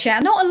couple of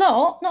shout, not a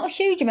lot, not a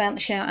huge amount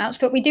of shout outs,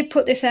 but we did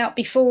put this out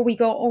before we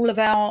got all of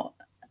our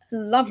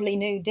lovely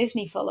new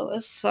Disney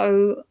followers,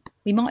 so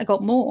we might have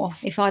got more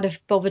if I'd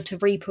have bothered to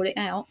re-put it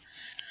out.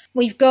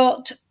 We've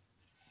got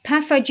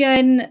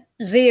Pathogen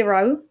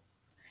Zero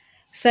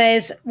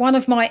says one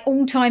of my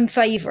all-time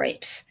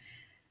favourites.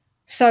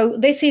 So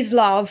This Is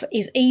Love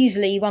is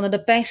easily one of the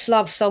best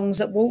love songs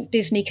that Walt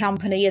Disney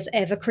Company has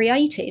ever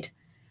created.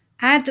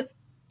 Add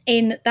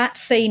in that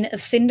scene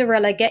of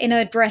Cinderella getting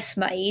her dress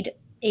made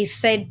is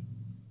said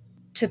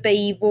to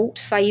be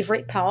Walt's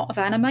favourite part of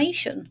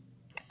animation.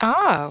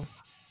 Oh.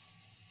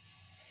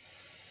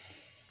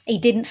 He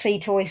didn't see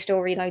Toy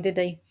Story though, did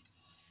he?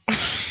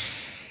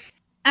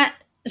 At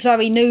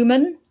Zoe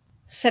Newman,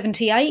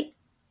 78,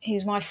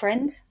 who's my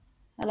friend.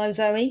 Hello,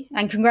 Zoe.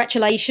 And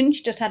congratulations,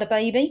 she just had a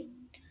baby.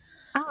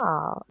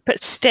 Oh, but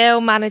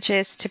still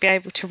manages to be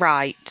able to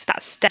write.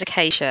 That's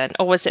dedication.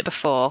 Or was it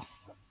before?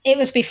 It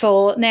was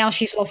before. Now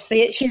she's lost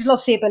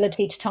the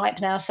ability to type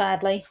now,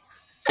 sadly.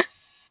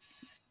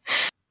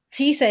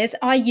 She says,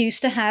 I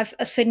used to have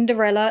a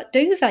Cinderella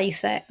duvet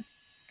set.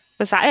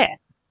 Was that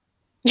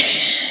it?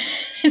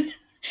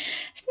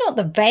 It's not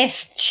the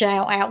best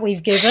shout out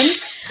we've given.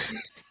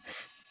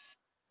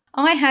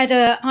 I had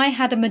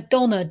a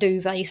Madonna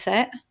duvet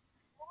set.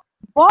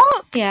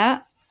 What?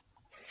 Yeah.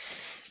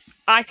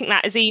 I think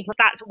that's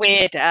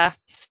weirder.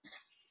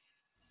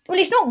 Well,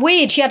 it's not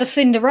weird she had a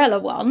Cinderella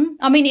one.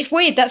 I mean, it's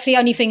weird that's the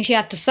only thing she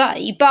had to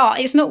say, but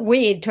it's not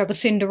weird to have a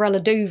Cinderella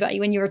duvet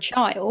when you're a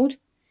child.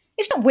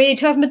 It's not weird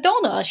to have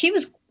Madonna. She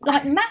was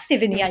like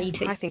massive in the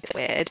 80s. I think it's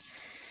weird.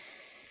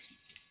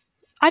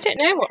 I don't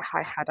know what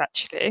I had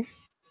actually.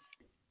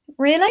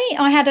 Really?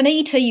 I had an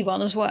ET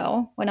one as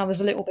well when I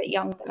was a little bit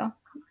younger.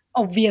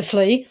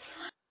 Obviously.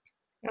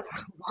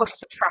 What a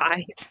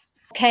surprise.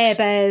 Care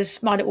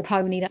Bears, My Little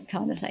Pony, that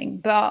kind of thing.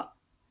 But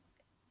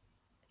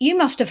you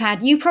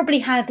probably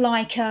had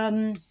like,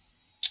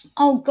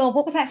 oh God,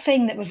 what was that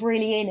thing that was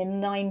really in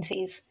the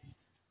 90s?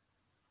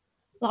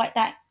 Like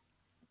that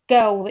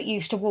girl that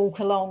used to walk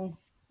along.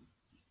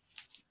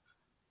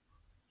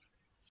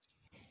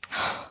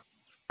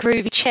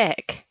 Groovy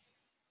chick.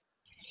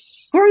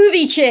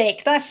 Groovy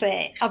Chick, that's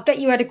it. I bet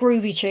you had a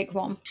Groovy Chick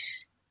one.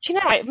 Do you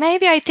know what?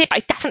 Maybe I did. I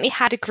definitely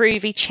had a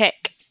groovy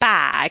chick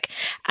bag.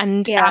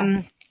 And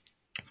Yeah.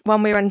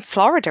 when we were in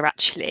Florida,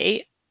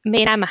 actually,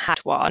 me and Emma had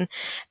one,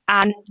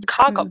 and the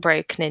car got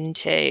broken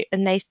into,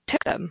 and they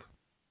took them.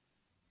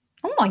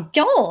 Oh my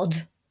God.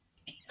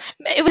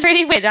 It was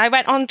really weird. I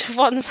went on to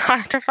one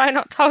side. If I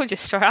not told you the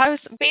story,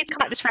 we'd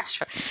come at this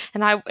restaurant,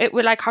 and it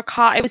was like our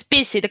car. It was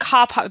busy. The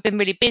car park had been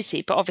really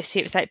busy, but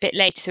obviously it was like a bit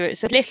later, so it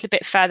was a little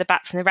bit further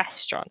back from the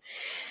restaurant.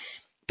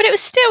 But it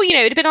was still, it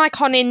would have been like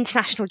on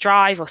International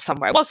Drive or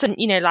somewhere. It wasn't,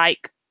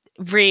 like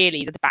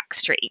really the back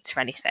streets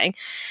or anything.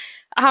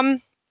 And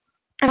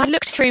I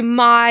looked through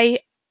I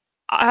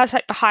was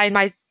like behind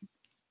my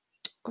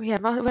yeah,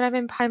 when I'm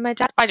in behind my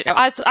dad, I don't know.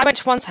 I went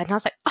to one side and I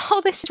was like, oh,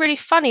 this is really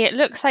funny. It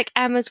looks like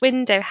Emma's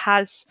window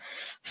has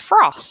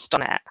frost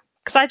on it.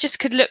 Because I just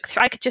could look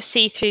through, I could just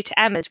see through to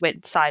Emma's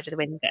side of the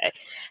window.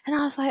 And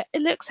I was like,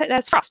 it looks like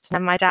there's frost. And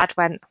then my dad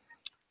went,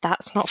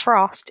 that's not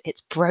frost,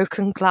 it's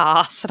broken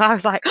glass. And I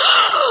was like,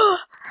 oh,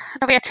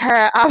 we had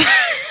to,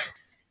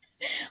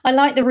 I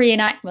like the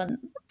reenactment.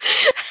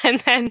 and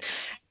then,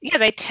 yeah,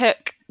 they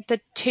took the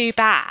 2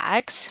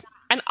 bags.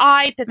 And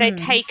either they'd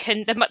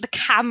taken, the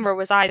camera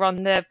was either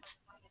on the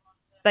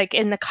like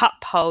in the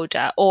cup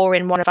holder or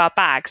in one of our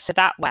bags, so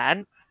that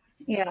went.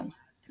 Yeah.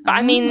 But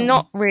I mean, Oh.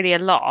 not really a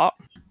lot.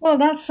 Well,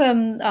 that's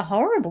a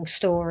horrible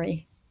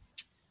story.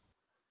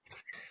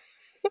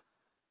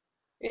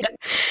 Yeah.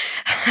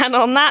 And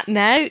on that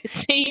note,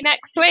 see you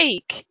next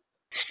week.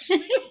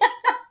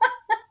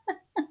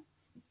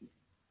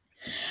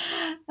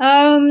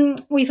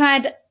 We've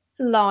had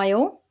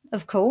Lyle,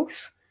 of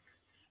course,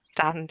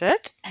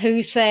 Standard.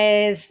 who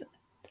says,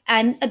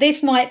 and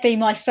this might be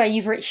my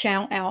favourite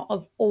shout out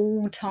of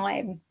all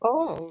time.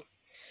 Oh.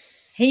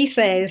 He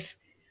says,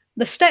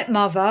 the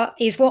stepmother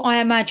is what I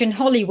imagine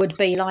Holly would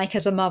be like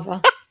as a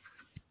mother.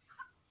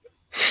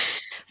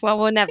 Well,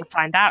 we'll never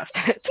find out, so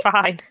it's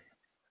fine.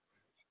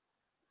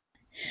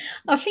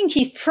 I think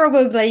he's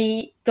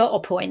probably got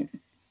a point.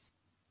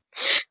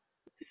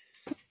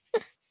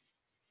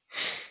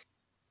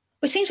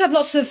 We seem to have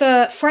lots of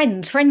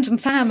friends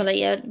and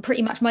family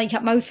pretty much make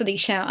up most of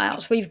these shout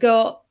outs. We've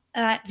got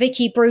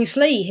Vicky Bruce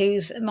Lee,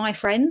 who's my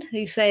friend,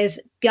 who says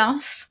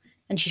Gus,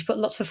 and she's put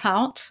lots of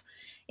hearts,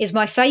 is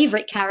my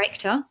favourite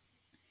character.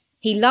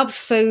 He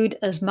loves food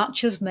as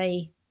much as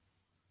me.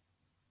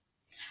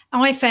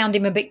 I found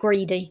him a bit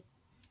greedy.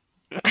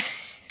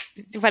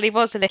 Well, he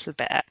was a little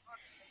bit.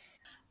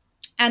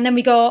 And then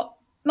we got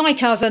my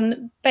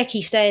cousin,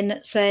 Becky Sten,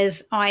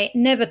 says, I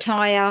never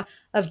tire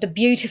of the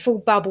beautiful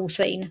bubble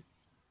scene.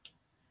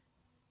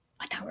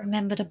 I don't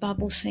remember the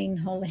bubble scene,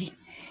 Holly.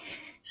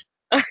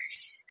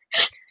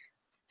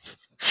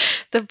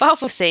 The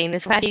bubble scene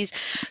is where he's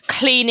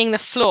cleaning the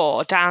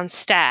floor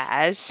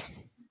downstairs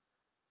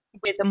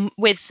with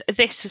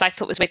this was I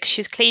thought was weird because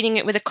she's cleaning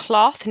it with a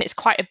cloth and it's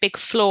quite a big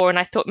floor and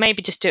I thought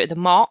maybe just do it with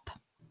a mop.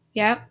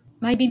 Yeah,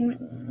 maybe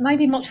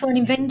mops weren't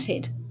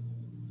invented.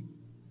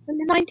 In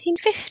the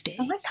 1950s.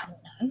 Oh, I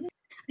don't know.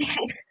 I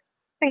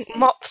think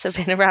mops have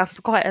been around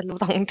for quite a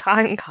long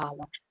time,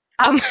 Carla.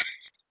 Um,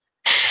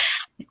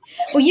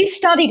 Well, you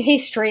studied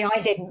history,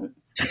 I didn't.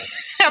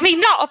 I mean,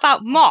 not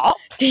about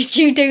mops. Did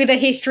you do the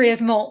history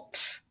of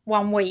mops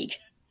 1 week?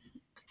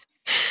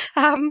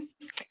 Um,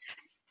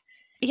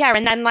 yeah,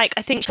 and then like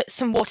I think put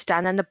some water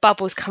down, and the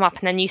bubbles come up,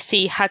 and then you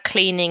see her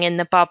cleaning in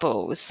the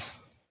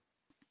bubbles.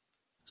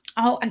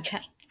 Oh,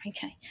 okay.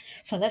 Okay.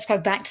 So let's go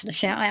back to the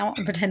shout out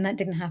and pretend that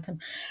didn't happen.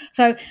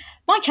 So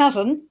my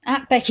cousin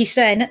at Becky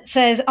Sten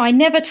says, I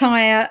never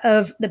tire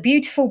of the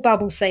beautiful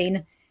bubble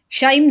scene.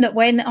 Shame that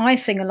when I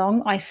sing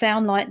along, I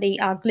sound like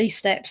the ugly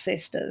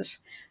stepsisters.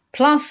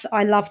 Plus,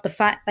 I love the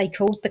fact they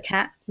called the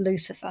cat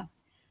Lucifer.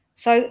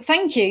 So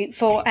thank you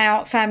for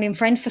our family and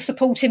friends for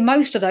supporting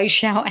most of those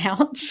shout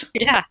outs.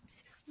 Yeah,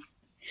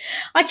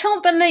 I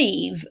can't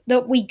believe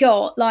that we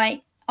got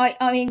like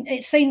I mean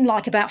it seemed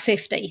like about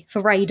 50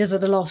 for Raiders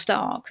of the Lost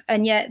Ark,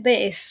 and yet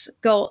this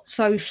got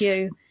so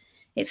few.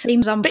 It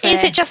seems but unfair.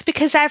 is it just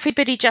because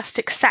everybody just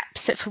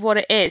accepts it for what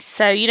it is?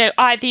 So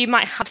either you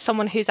might have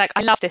someone who's like,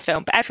 I love this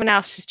film, but everyone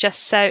else is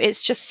just so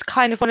it's just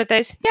kind of one of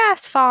those. Yeah,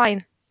 it's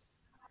fine.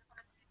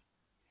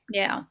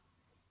 Yeah,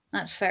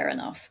 that's fair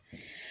enough.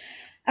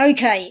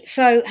 Okay,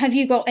 so have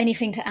you got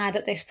anything to add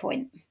at this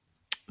point?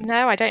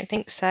 No, I don't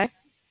think so.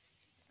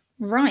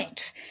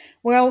 Right.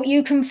 Well,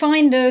 you can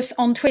find us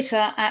on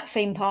Twitter at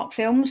Theme Park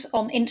Films,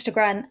 on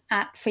Instagram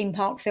at Theme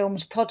Park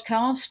Films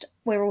Podcast.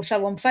 We're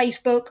also on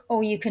Facebook,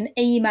 or you can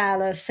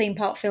email us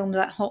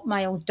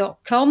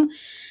themeparkfilms@hotmail.com.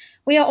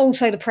 We are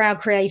also the proud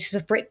creators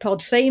of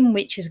Britpod Scene,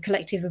 which is a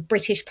collective of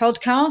British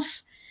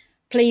podcasts.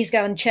 Please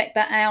go and check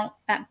that out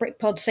at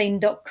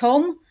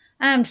BritpodScene.com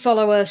and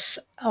follow us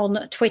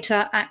on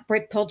Twitter at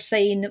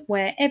BritpodScene,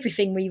 where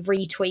everything we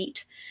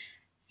retweet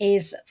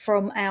is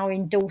from our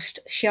endorsed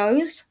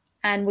shows.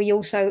 And we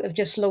also have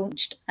just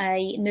launched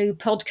a new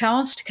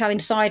podcast to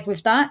coincide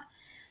with that.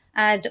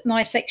 And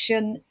my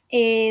section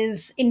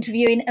is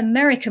interviewing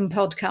American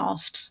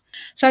podcasts.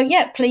 So,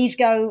 yeah, please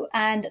go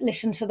and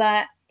listen to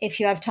that if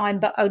you have time,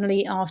 but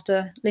only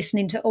after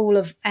listening to all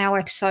of our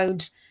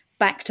episodes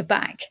back to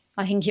back.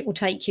 I think it will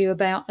take you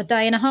about a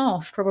day and a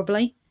half,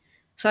 probably.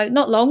 So,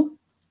 not long.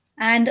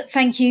 And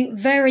thank you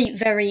very,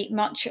 very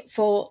much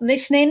for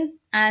listening.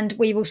 And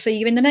we will see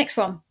you in the next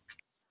one.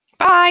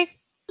 Bye.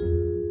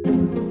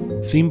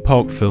 Theme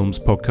Park Films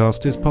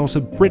podcast is part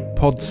of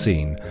Britpod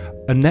Scene,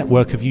 a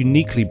network of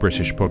uniquely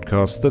British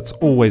podcasts that's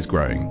always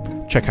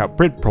growing. Check out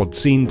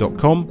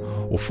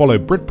BritpodScene.com or follow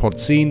Britpod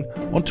Scene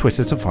on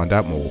Twitter to find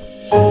out more.